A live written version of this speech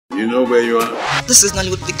You know where you are? This is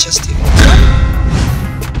Nollywoodpicturestv.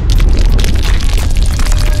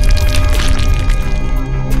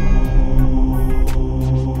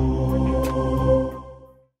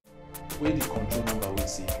 Where the control number we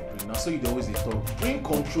see bring. Now so you always talk. Bring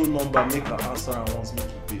control number, make an answer and wants me to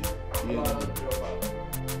pay. Yeah.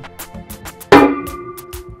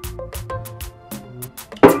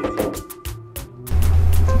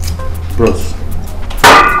 Bros,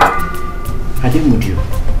 I didn't mood you.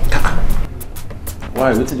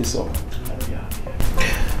 Why? What did you saw?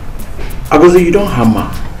 Agozo, you don't hammer.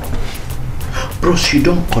 Bros, you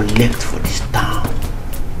don't collect for this town.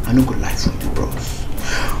 I don't go lie for you, bros.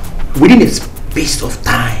 Within a space of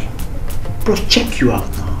time, bros, check you out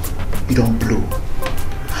now. You don't blow.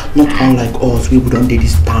 Not unlike us, we don't do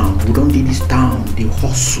this town. We don't do this town. They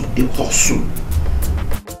hustle, they hustle.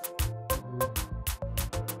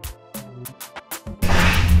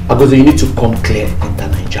 Agozo, you need to come clear into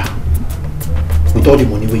Nigeria. With all the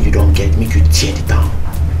money where you don't get, make you tear the town.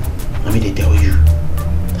 I mean, they tell you.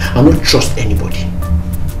 I don't trust anybody.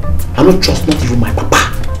 I don't trust not even my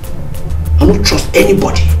papa. I don't trust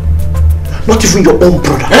anybody. Not even your own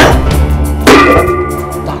brother.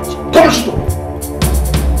 Dad, come on, stop.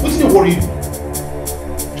 What's the worry you?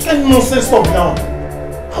 You can't nonsense stuff now.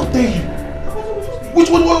 How dare you? What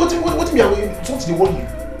do you worry you?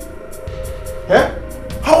 Eh?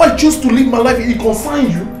 How I choose to live my life, it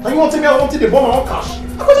consign you. And you want to tell me I wanted the bomb and all cash?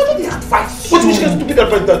 How could I do the advice? What do you get to be that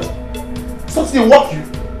president? Something they work you.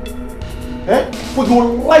 Eh? For your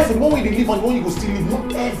life, the one way they live and the one you go still live,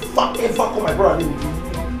 not ever call my brother and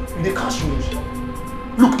with the cash range.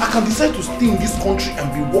 Look, I can decide to stay in this country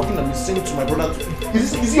and be working and be saying to my brother,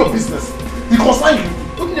 is it your business? He consign you.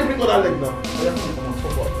 What did they bring on that leg now?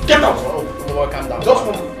 Get out! Oh, calm down. Just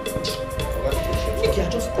come. Nicky, I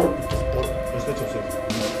just come. Respect yourself.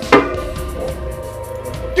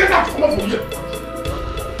 Get out! Come on from here!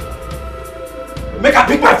 Make her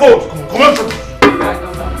pick my phone! Come on from here!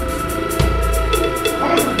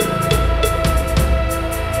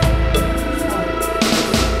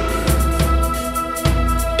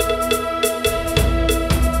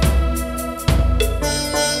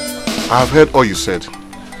 I have heard all you said.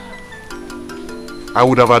 I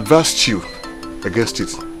would have advised you against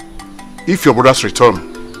it if your brother's return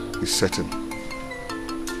is certain.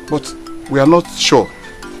 But we are not sure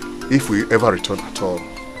if we ever return at all.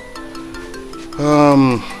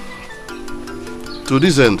 To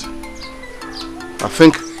this end, I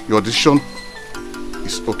think your decision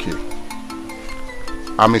is okay.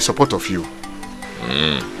 I'm in support of you.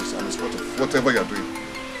 Yes, I'm in support of whatever you're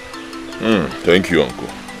doing. Thank you, Uncle.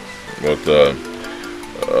 But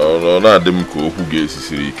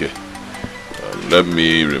let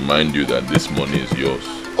me remind you that this money is yours.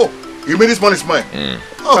 Oh, you mean this money is mine?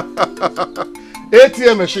 Oh.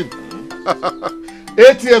 ATM machine.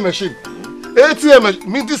 ATM machine. ATM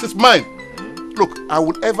machine. Mean this is mine. Look, I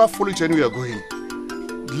would ever follow you to anywhere you're going.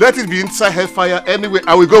 Let it be inside hellfire anyway.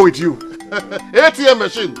 I will go with you. ATM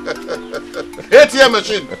machine. ATM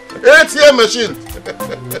machine. ATM machine.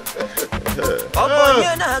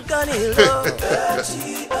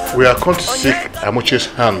 We are come to seek Amuche's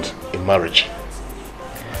hand in marriage.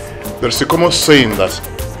 There is a common saying that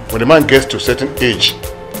when a man gets to a certain age,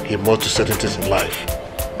 he must do certain things in life.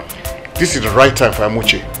 This is the right time for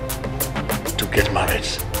Amuche to get married.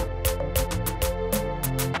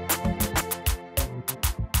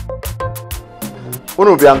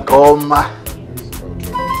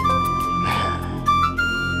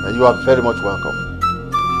 You are very much welcome.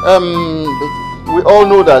 But we all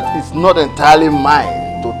know that it's not entirely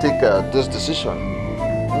mine to take this decision.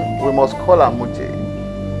 We must call Amuche,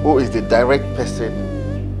 who is the direct person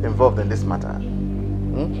involved in this matter.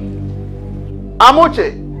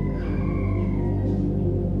 Amuche!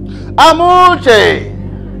 Amuche!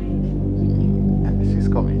 She's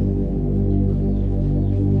coming.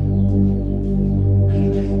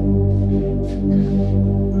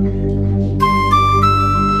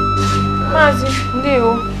 Mazi,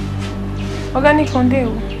 ndeo. Organic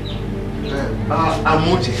ndeo.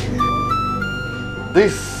 Amuche.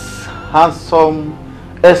 This handsome,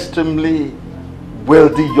 extremely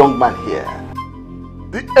wealthy young man here.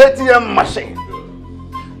 The ATM machine.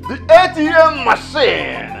 The ATM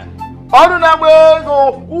machine. Honorable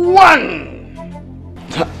go one.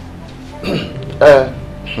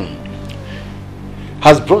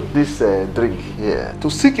 Has brought this drink here to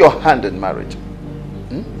seek your hand in marriage.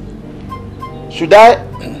 Should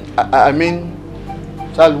I mean,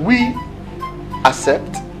 shall we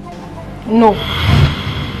accept? No.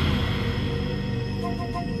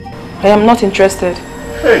 I am not interested.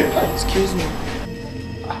 Hey, excuse me.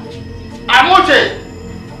 Amuche!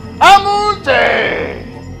 Amunche!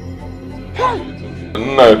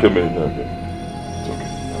 No, okay, mate, okay. It's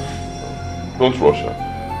okay. Don't rush her.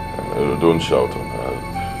 Don't shout on her.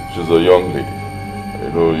 She's a young lady. You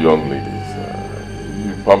know, young ladies,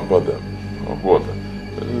 you pamper them. Or what?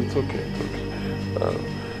 It's okay, it's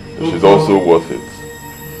okay. She's also worth it.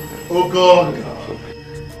 Oh God! Okay.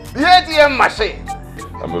 The ATM machine!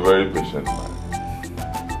 I'm a very patient man.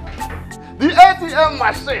 The ATM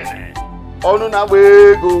machine! Onuna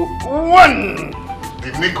we go one!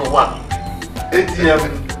 The Nico one.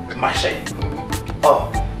 ATM machine.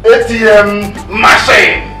 Oh, ATM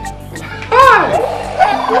machine!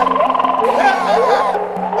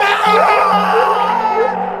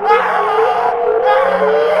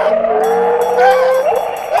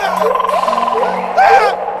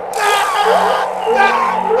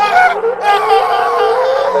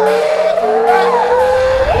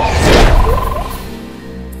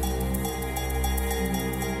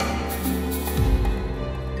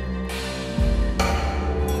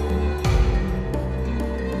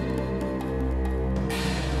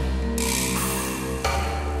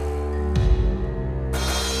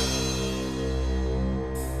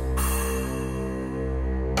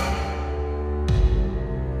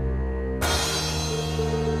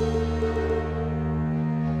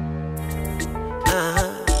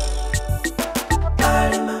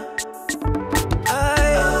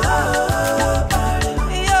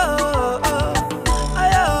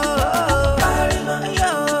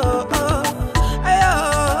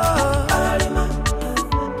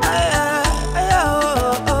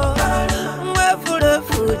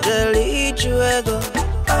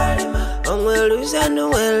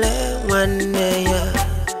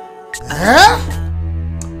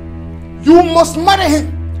 You must marry him,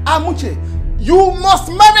 Amuche. You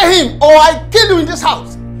must marry him, or I kill you in this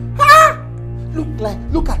house. Huh?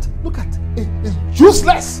 Look at a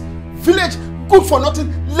useless village, good for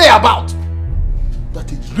nothing layabout.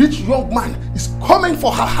 That a rich young man is coming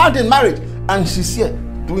for her hand in marriage, and she's here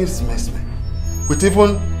doing semester with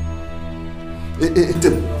even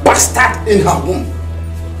a bastard in her womb.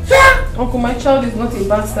 Yeah. Uncle, my child is not a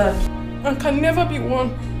bastard and can never be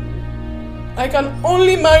one. I can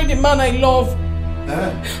only marry the man I love.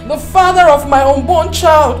 The father of my unborn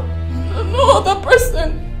child. No other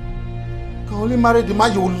person. You can only marry the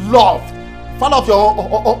man you love. Father of your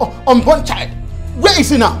unborn child. Where is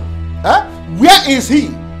he now? Where is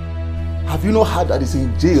he? Have you not heard that he's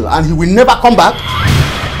in jail and he will never come back?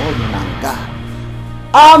 Oh, Nanga.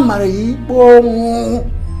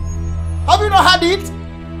 Have you not heard it?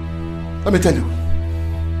 Let me tell you.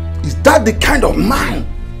 Is that the kind of man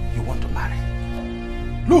you want to marry?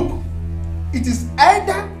 Look, it is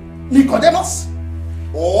either Nichodemus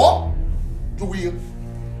or you will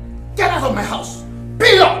get out of my house.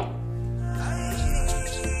 Period.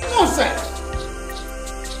 Nonsense.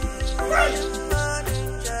 Right.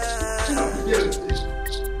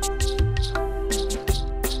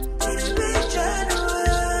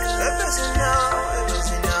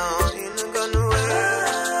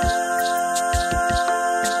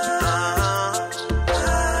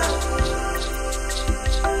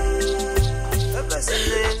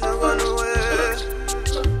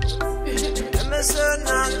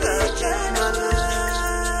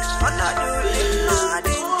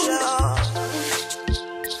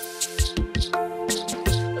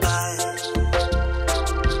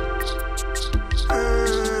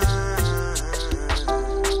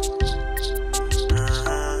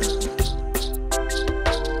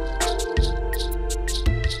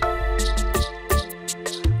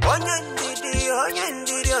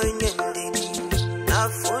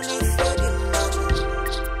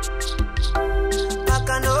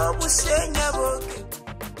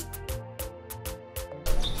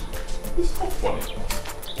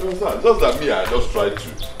 Just that me, I just tried to,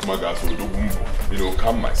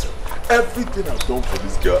 calm myself. Everything I've done for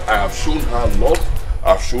this girl, I have shown her love,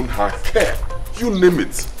 I've shown her care. You name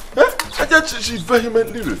it. And yet she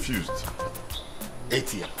vehemently refused.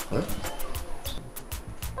 ATM.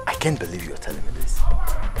 I can't believe you're telling me this.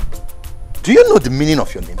 Do you know the meaning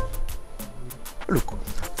of your name? Look,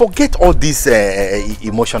 forget all these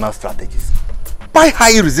emotional strategies. Buy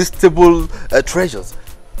high irresistible treasures.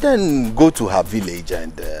 Then go to her village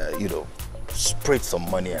and, spread some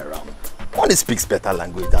money around. Money speaks better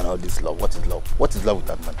language than all this love. What is love? What is love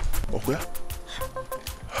without money? Okay.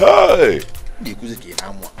 Hey! You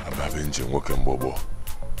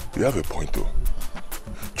have a point though.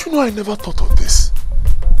 Do you know I never thought of this?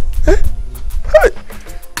 Eh? Hey!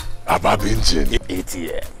 Ababinjin.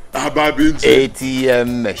 ATM. Ababinjin.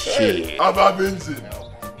 ATM machine. Ababinjin.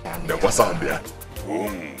 Then what's on there?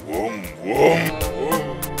 Boom, boom, boom,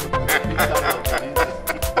 boom.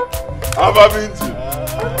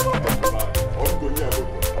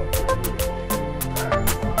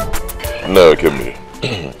 No, Kemi.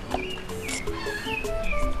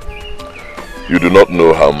 You do not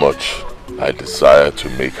know how much I desire to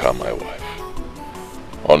make her my wife.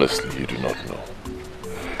 Honestly, you do not know.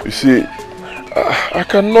 You see, I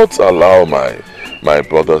cannot allow my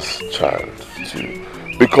brother's child to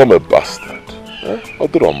become a bastard.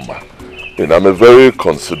 I'm a very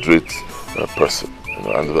considerate person.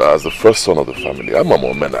 And as the first son of the family, I'm a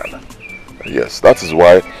Momenana. Yes, that is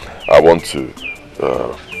why I want to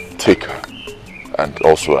take her and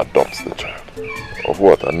also adopt the child. Of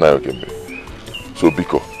what? And now Gembe. So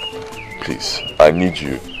Biko, please, I need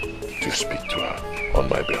you to speak to her on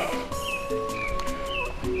my behalf.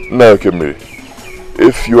 Now Gembe,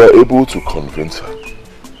 if you are able to convince her,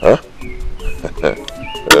 huh?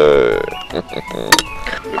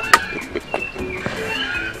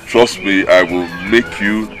 Trust me, I will make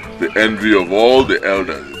you the envy of all the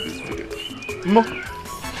elders in this village. No.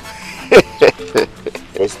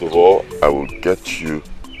 First of all, I will get you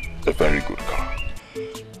a very good car.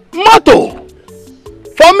 Moto!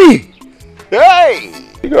 For me! Hey!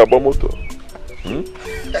 You got a motor.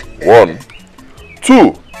 1.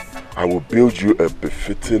 2. I will build you a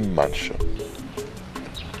befitting mansion.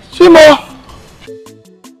 Shimo!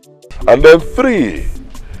 And then 3.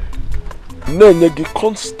 Nenyegi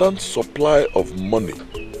constant supply of money.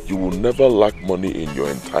 You will never lack money in your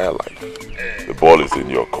entire life. The ball is in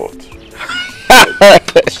your court.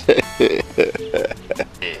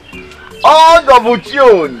 All double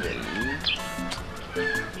tune.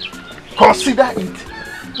 Consider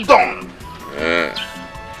it done.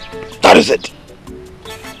 That is it.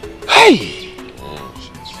 Hey!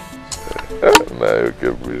 Now you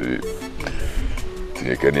can really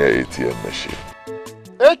think any ATM machine.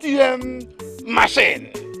 ATM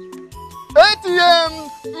machine. ATM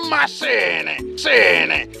machine.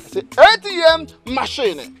 ATM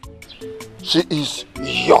machine. She is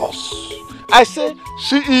yours. I say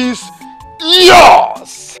she is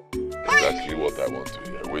yours. Exactly what I want to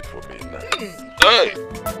hear. Wait for me now. Hey!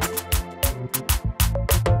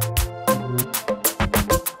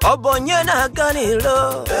 Obonye na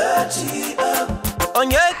ganilo.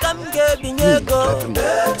 Onye kam gebinyego.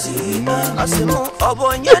 Asimu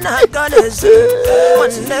obonye na ganezi.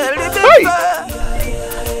 Wanne libifa.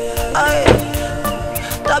 Ay.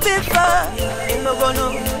 Tabifa. Imogono.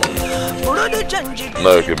 Burudu chanji.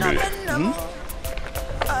 Now give me.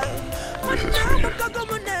 This is for you.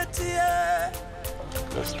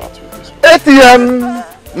 Let's start with this one. ATM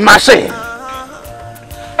machine.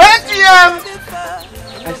 ATM.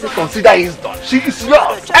 I say consider it's done. She is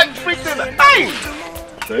yours. Everything. Hey.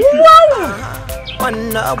 Thank you. Wow.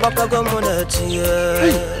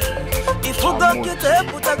 If you go get a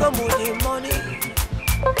put a go with money.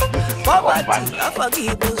 Poverty, I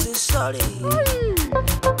forgive you, sorry.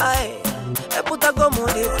 I put a go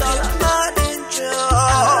with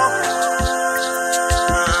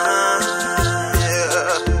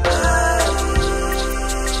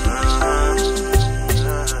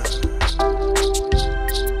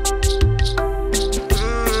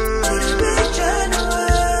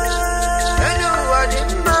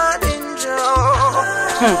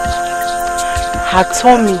Her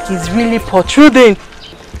tummy is really protruding.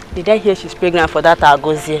 Did I hear she's pregnant for that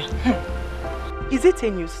Agozie? Is it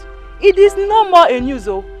a news? It is no more a news,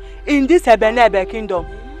 oh, in this Ebenebe kingdom.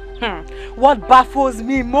 What baffles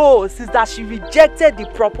me most is that she rejected the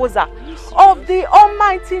proposal of the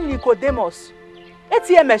almighty Nichodemus.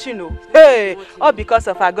 ATM machine, oh. Hey, all because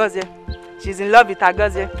of Agozie. She's in love with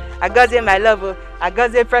Agozie. Agozie, my love, oh.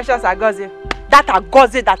 Agozie, precious Agozie. That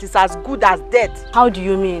Agozie that is as good as dead. How do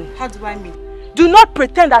you mean? How do I mean? Do not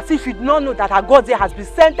pretend as if you do not know that Agozie has been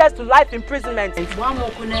sentenced to life imprisonment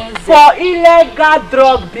for illegal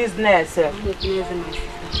drug business.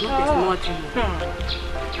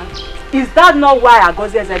 Is that not why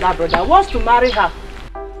Agozie's elder brother wants to marry her?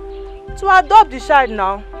 To adopt the child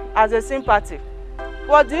now as a sympathy.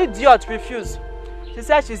 But the idiot refused. She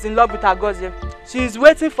said she's in love with Agozie. She is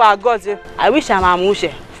waiting for Agozie. I wish I'm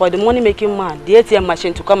Amushe for the money-making man, the ATM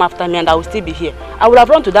machine, to come after me, and I will still be here. I would have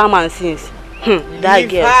run to that man since. That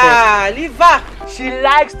girl. Leave her. She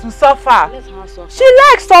likes to suffer. She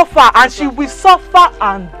likes suffer, and she will suffer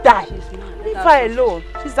and die. Leave her alone.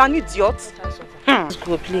 She's an idiot.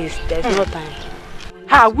 Go, please. There's no time.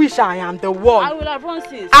 I wish I am the one. I will have run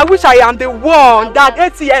since. I wish I am the one that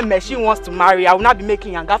ATM machine wants to marry. I will not be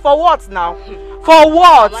making yanga. For what now? For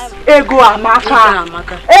what? Ego Amaka.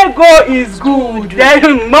 Ego is good.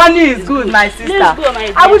 Then money is good, my sister. Go,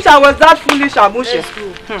 my I wish I was that foolish, Amushe.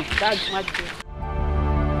 That's my dear.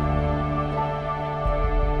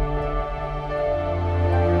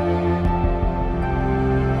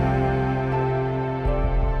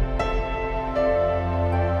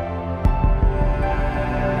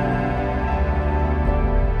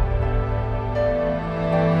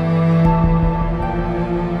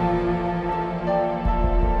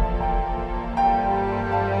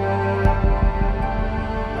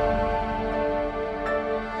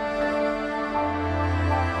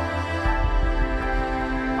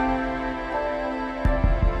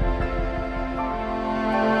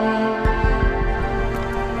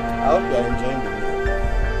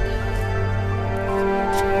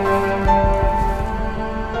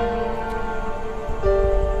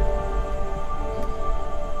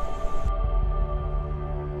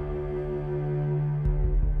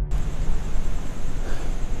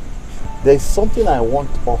 There is something I want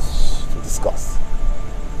us to discuss.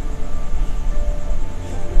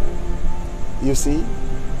 You see,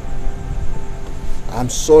 I'm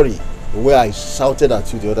sorry the way I shouted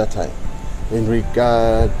at you the other time in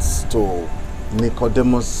regards to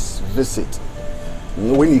Nichodemus' visit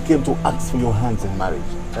when he came to ask for your hands in marriage.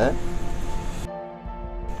 Eh?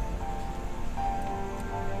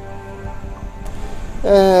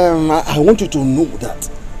 I want you to know that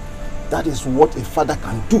that is what a father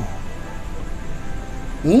can do.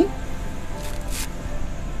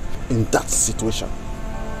 In that situation.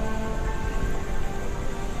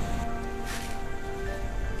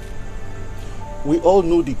 We all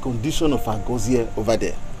know the condition of Agozie over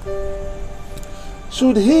there.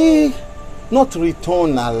 Should he not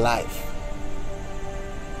return alive,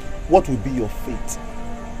 what will be your fate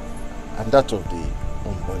and that of the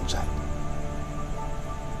unborn child?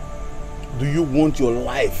 Do you want your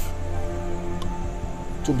life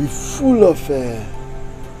to be full of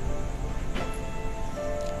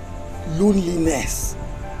loneliness,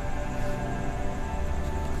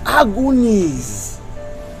 agonies,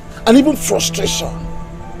 and even frustration?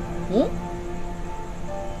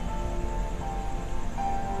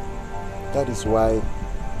 That is why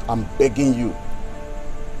I'm begging you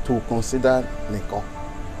to consider Neko.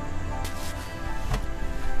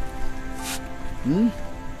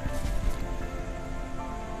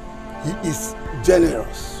 He is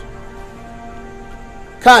generous,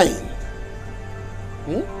 kind,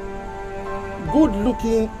 good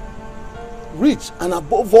looking, rich, and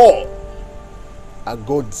above all,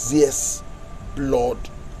 Agozie's blood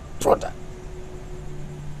brother.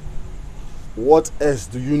 What else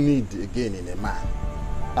do you need again in a man?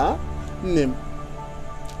 Huh? Name.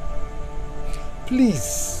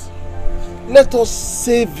 Please, let us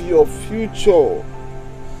save your future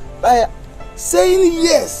by saying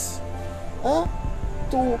yes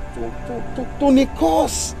to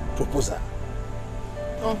Nico's proposal.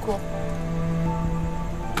 Uncle,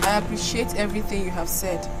 I appreciate everything you have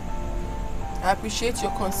said. I appreciate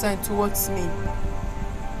your concern towards me.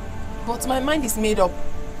 But my mind is made up.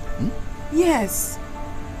 Yes.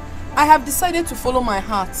 I have decided to follow my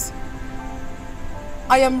heart.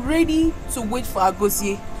 I am ready to wait for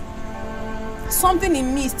Agozie. Something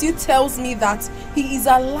in me still tells me that he is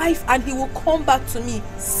alive and he will come back to me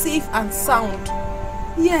safe and sound.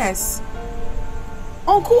 Yes.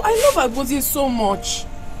 Uncle, I love Agozie so much.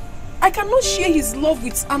 I cannot share his love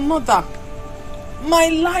with another. My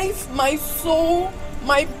life, my soul,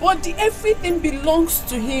 my body, everything belongs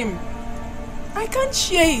to him. I can't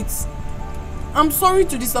share it. I'm sorry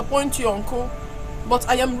to disappoint you, Uncle, but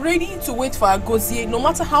I am ready to wait for Agozie no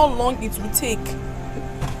matter how long it will take.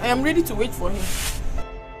 I am ready to wait for him.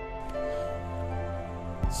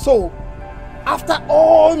 So, after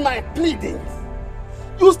all my pleadings,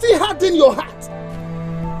 you still harden your heart.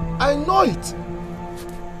 I know it.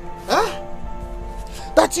 Huh?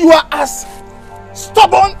 That you are as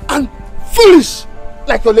stubborn and foolish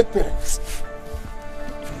like your late parents.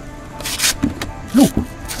 Look,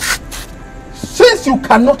 since you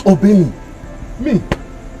cannot obey me,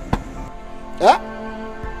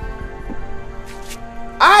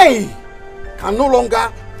 I can no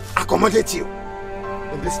longer accommodate you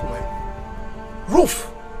in this moment.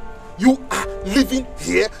 Ruth, you are living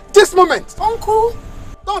here this moment. Uncle!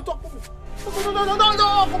 Don't talk to me. Don't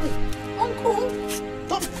uncle me. Uncle!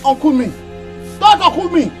 Don't uncle me. Don't uncle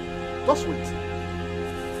me. Just wait.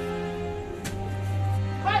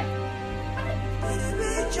 Hi.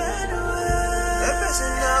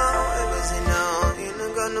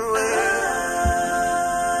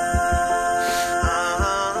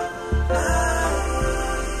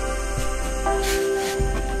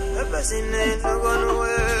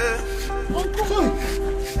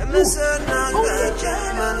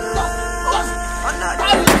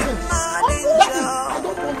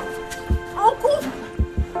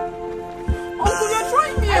 Uncle, you're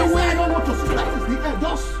throwing me away. I don't want to see that.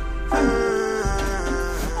 Just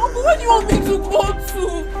Uncle, where do you want me to go to?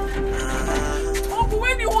 Uncle,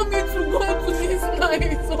 where do you want me to go to this night,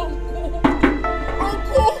 Uncle?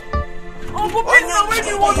 Uncle, please, now where do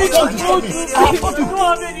you want me to go to? I don't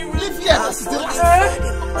have any reason. live here. This is the last.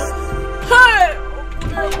 Hey!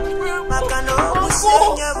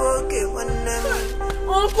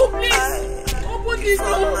 Uncle, please! Open this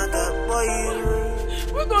door!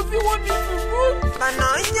 Where does he want me to go?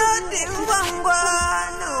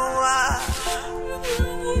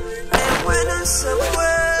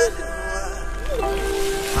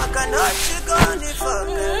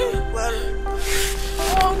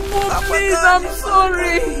 Uncle, please, I'm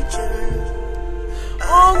sorry!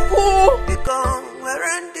 Uncle!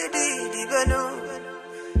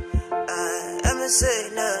 I'm a say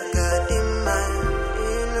no God in mind.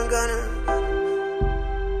 You gonna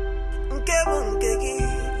Nkeki.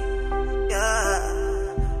 Yeah.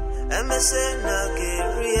 I'm a say no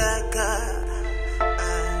Kiriaka.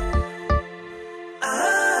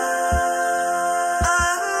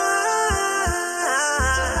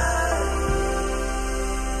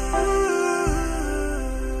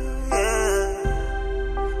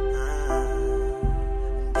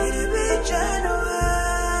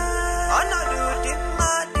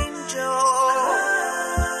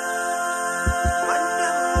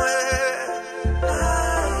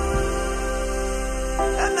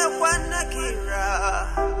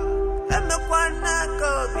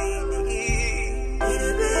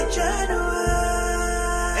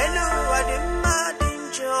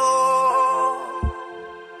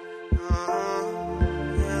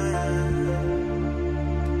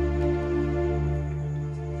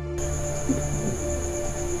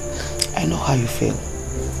 I know how you feel.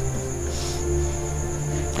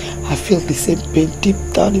 I feel the same pain deep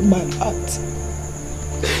down in my heart.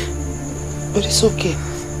 But it's okay.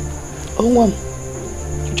 Oh, Mom,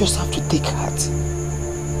 you just have to take heart.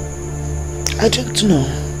 I don't know,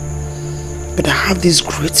 but I have these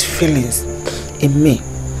great feelings in me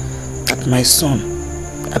that my son,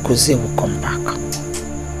 Agoze, will come back.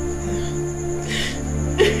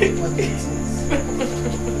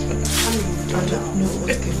 I don't know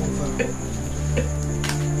what came over.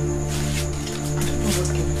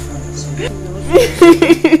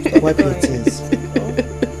 Wipe your tears.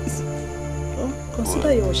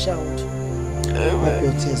 Consider your child. Wipe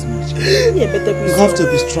your tears, my child. You have to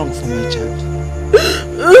be strong for my child.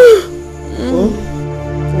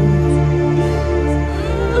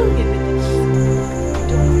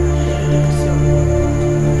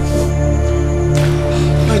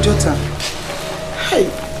 My daughter, hey,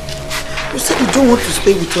 you said you don't want to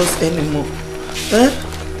stay with us anymore. Huh?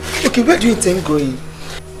 Okay, where do you intend going?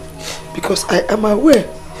 Because I am aware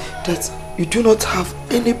that you do not have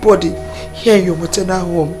anybody here in your maternal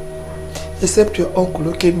home except your uncle,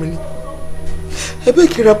 okay, Millie? I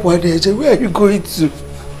beg you up one day, where are you going to?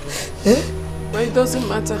 Eh? But it doesn't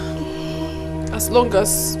matter. As long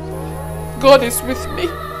as God is with me,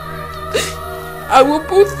 I will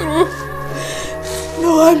pull through.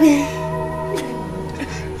 No,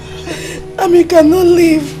 Ami cannot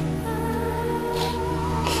leave.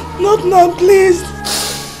 Not now, please.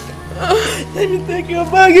 Let me take your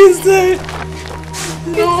bag inside.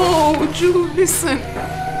 No, Uju, listen.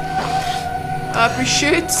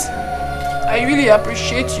 I really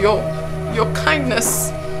appreciate your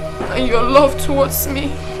kindness and your love towards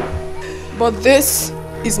me. But this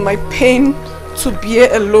is my pain to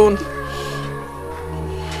bear alone.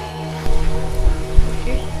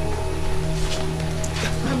 Okay?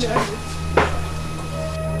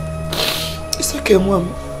 It's okay,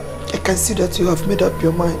 Mom. I can see that you have made up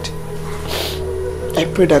your mind. I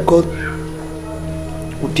pray that God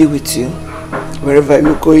will be with you wherever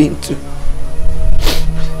you go into.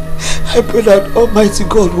 I pray that Almighty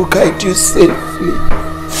God will guide you safely.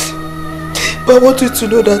 But I want you to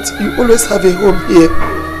know that you always have a home here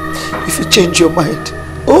if you change your mind.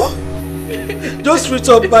 Oh? Just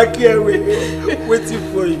return back here, waiting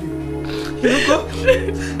for you. You know,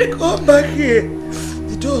 come back here.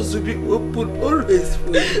 The doors will be open always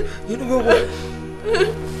for you. You know what?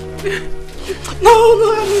 No,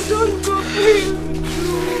 Ami, don't go, please.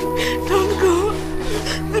 Don't go.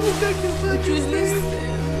 Let me take you back. Listen.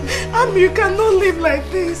 Ami, you cannot live like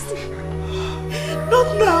this.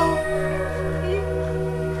 Not now.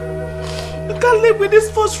 You can't live with this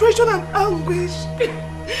frustration and anguish.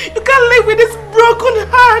 You can't live with this broken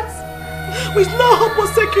heart with no hope or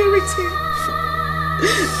security.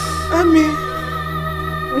 Ami,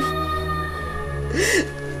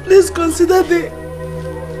 please consider the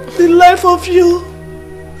life of you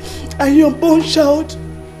and your unborn child.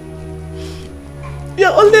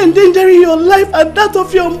 You're only endangering your life and that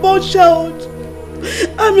of your unborn child.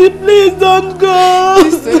 Ami, please don't go.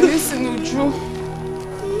 Listen, Uju.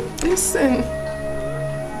 Listen.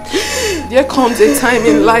 There comes a time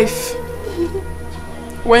in life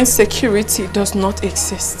when security does not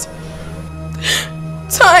exist.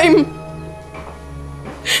 Time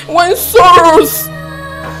when sorrows,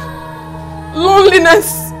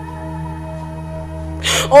 loneliness,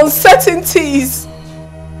 uncertainties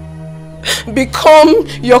become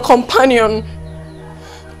your companion.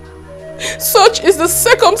 Such is the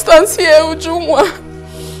circumstance here, Ujunwa.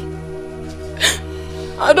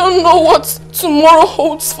 I don't know what tomorrow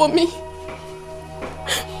holds for me,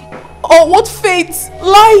 or what fate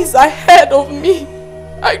lies ahead of me.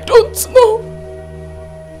 I don't know.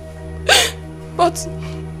 But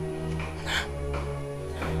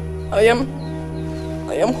I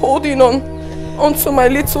am holding onto my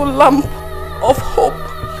little lamp of hope.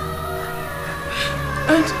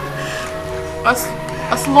 And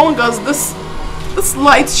as long as this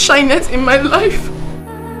light shineth in my life,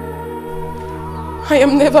 I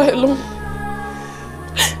am never alone.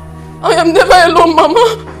 I am never alone,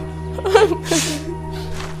 Mama.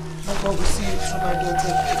 God will see you through, my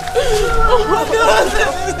daughter. Oh my God.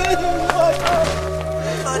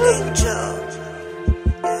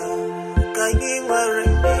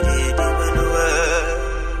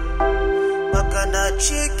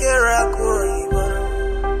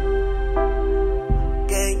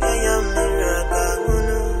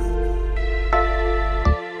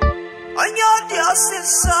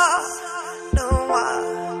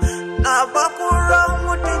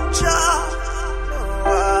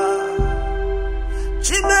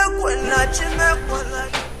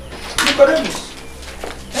 Nichodemus,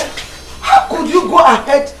 how could you go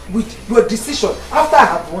ahead with your decision after I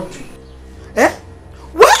have warned you?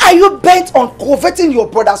 Why are you bent on coveting your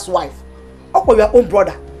brother's wife? Or your own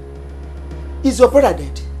brother? Is your brother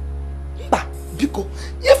dead? Biko,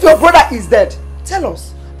 if your brother is dead, tell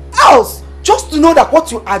us. Else, just to know that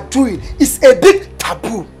what you are doing is a big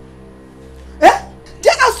taboo.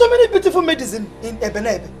 There are so many beautiful ladies in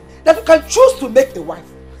Ebenebe that you can choose to make a wife.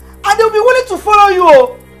 And they will be willing to follow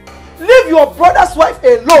you. Leave your brother's wife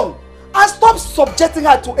alone and stop subjecting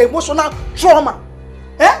her to emotional trauma.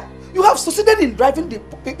 You have succeeded in driving the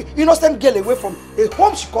innocent girl away from a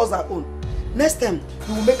home she calls her own. Next time,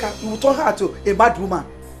 you will turn her to a mad woman.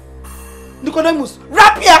 Nicodemus,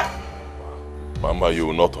 rap here! Mama, you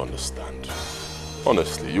will not understand.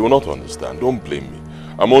 Honestly, you will not understand. Don't blame me.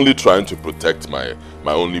 I'm only trying to protect my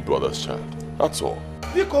only brother's child. That's all.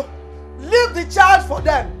 Biko, leave the child for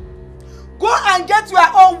them. Go and get your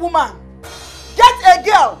own woman. Get a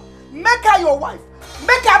girl. Make her your wife.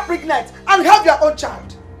 Make her pregnant and have your own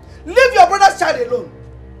child. Leave your brother's child alone.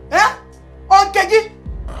 Nkechi?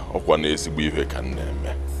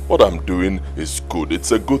 What I'm doing is good.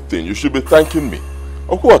 It's a good thing. You should be thanking me.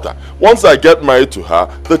 Once I get married to her,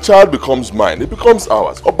 the child becomes mine. It becomes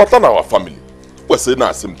ours. But our family. We're saying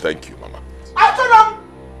thank you, Mama. I told them,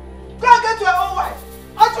 go and get your own wife.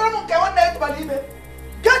 I told them,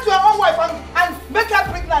 get your own wife and make her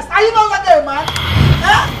pregnant. Are you no longer a man?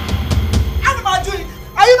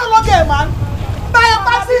 Are you no longer a man?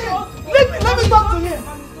 Let me talk to him.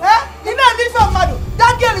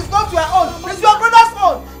 That girl is not your own. It's your brother's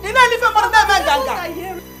own. Let me talk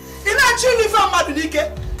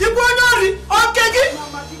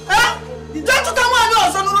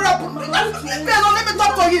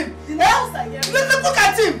to him. Look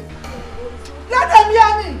at him. Let them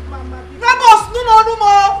hear me. Neighbors, no more.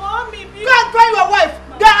 Go and tell your wife.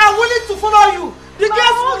 They are willing to follow you. The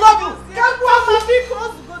girls will love you.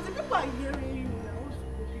 Because the people are hearing you now.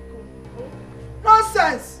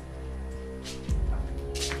 Nonsense.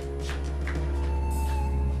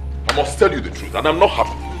 I must tell you the truth, and I'm not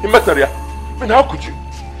happy. Imetaria, how could you?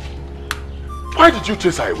 Why did you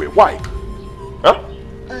chase her away? Why?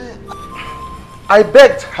 I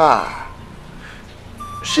begged her.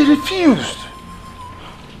 She refused.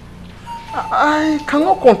 I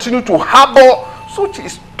cannot continue to harbor such a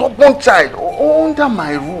stubborn child under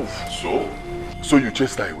my roof. So you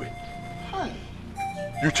chased her away? Hi.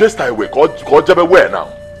 You chased her away? God, where now?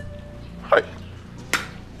 Hi.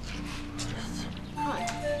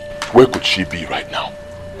 Where could she be right now?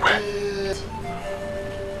 Where?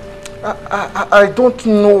 I don't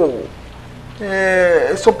know.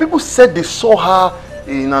 Some people said they saw her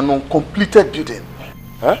in an uncompleted building.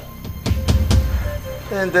 Huh?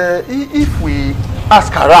 And if we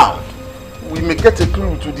ask around, we may get a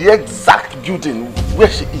clue to the exact building where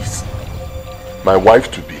she is. My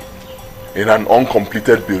wife to be in an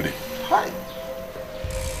uncompleted building. Hi.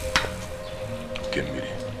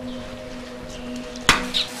 Kenmiri.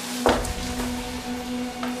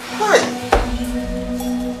 Hi.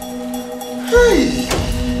 Hey.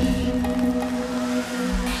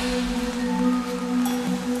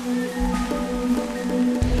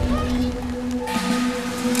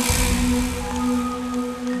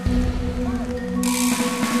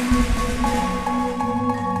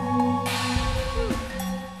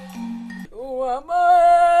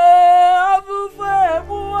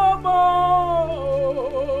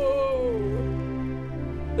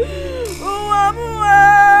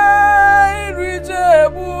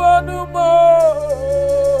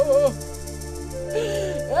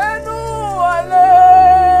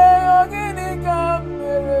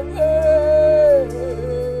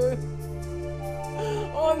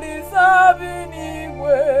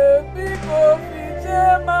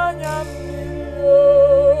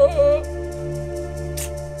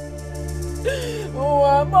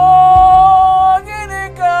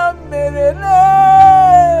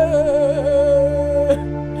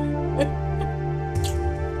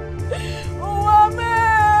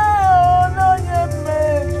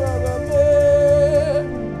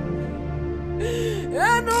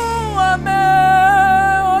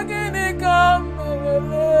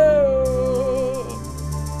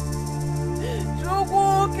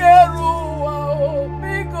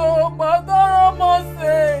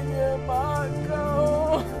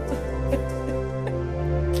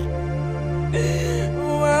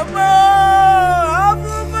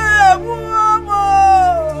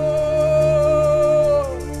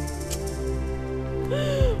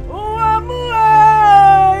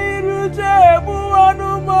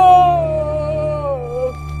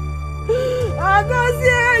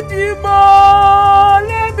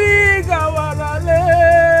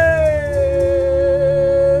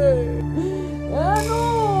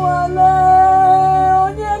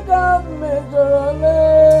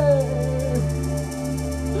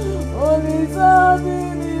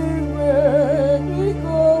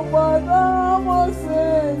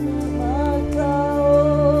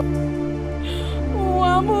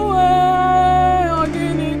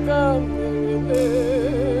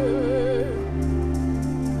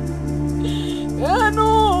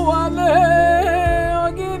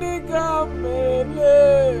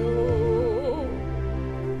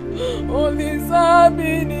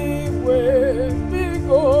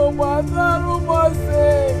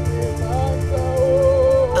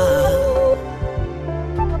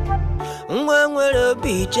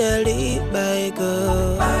 be jelly by go.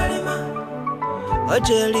 O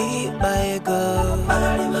jelly by go.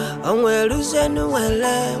 On where losing well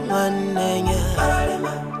one nanya.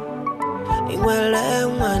 In well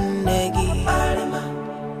one neggy.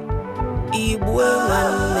 Ibwe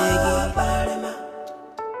one neggy.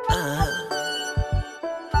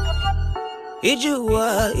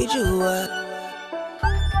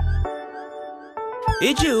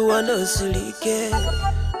 Ijuwa no silike.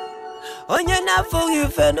 Onye na for you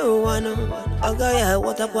fe no one. Agaya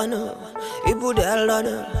watakwano. Ibude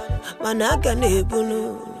alana. Manaka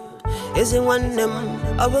nebunu. Ezi nwannem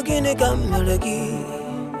abogine kamelagi.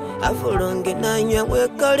 Afolonge nanya we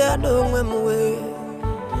kalya no mwemwe.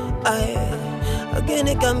 Ai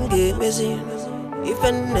agene kamge mezi.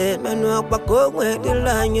 Ifenne Emmanuel bako we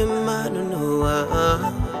dilanye manu no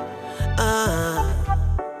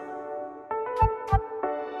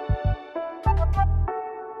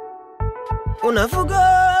Unafuga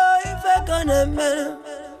ife gonna mena.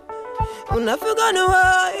 Unafuga no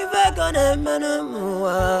ife gonna mena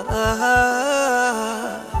muwa.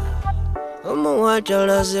 Umuwa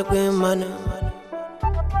chala se kwimana.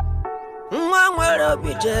 Mwangwera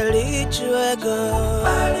bijeli chuego.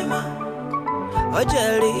 O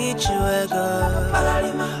jelly chuego.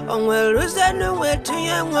 Onwe rusenu wetu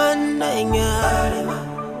ye wanenya.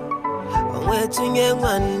 Onwe tunye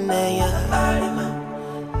wanenya.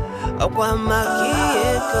 Okwa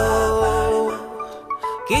makieko.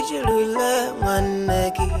 Kijilule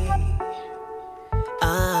wanegi.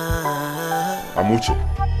 Amuche.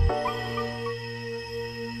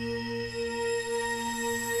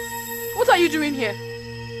 What are you doing here?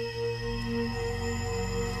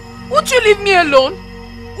 Won't you leave me alone?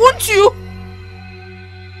 Won't you?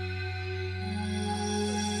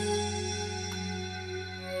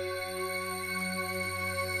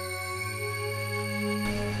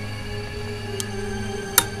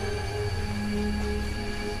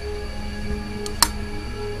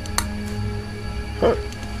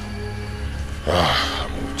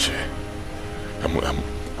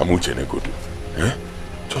 Amuche Negodu. Eh?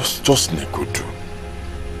 Just Negodu.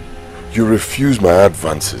 You refuse my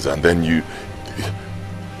advances and then you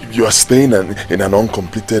are staying in an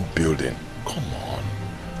uncompleted building. Come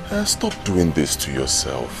on. Stop doing this to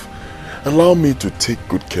yourself. Allow me to take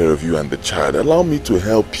good care of you and the child. Allow me to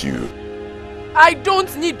help you. I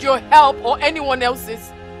don't need your help or anyone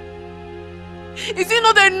else's. Is it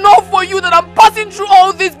not enough for you that I'm passing through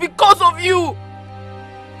all this because of you?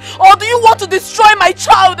 Or do you want to destroy my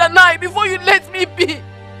child and I before you let me be?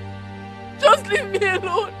 Just leave me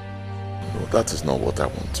alone. No, that is not what I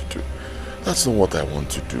want to do. That's not what I want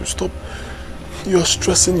to do. Stop. You're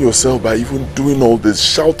stressing yourself by even doing all this,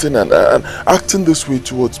 shouting and acting this way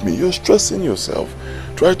towards me. You're stressing yourself.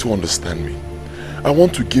 Try to understand me. I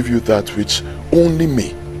want to give you that which only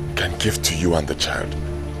me can give to you and the child.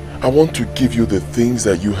 I want to give you the things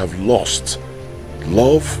that you have lost.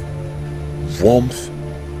 Love, warmth,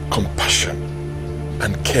 compassion,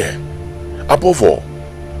 and care. Above all,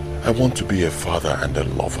 I want to be a father and a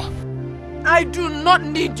lover. I do not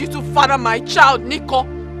need you to father my child, Nico.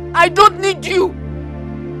 I don't need you.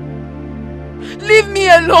 Leave me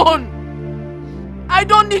alone. I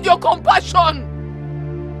don't need your compassion.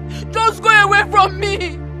 Just go away from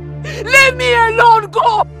me. Leave me alone,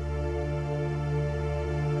 go.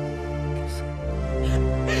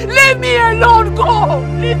 Leave me alone, go.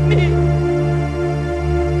 Leave me.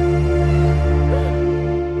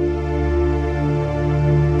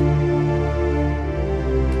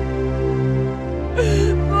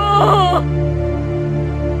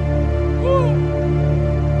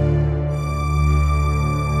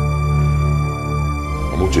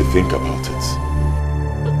 Amuche, think about it.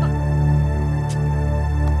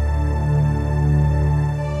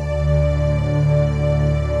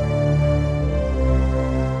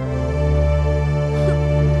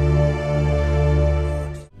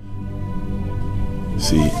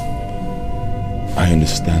 See, I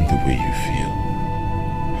understand the way you feel,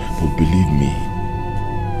 but believe me,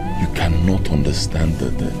 you cannot understand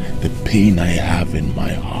the pain I have in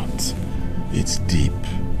my heart. It's deep.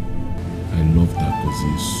 I loved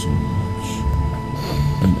Agozie so much.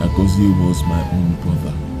 And Agozie was my own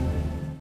brother.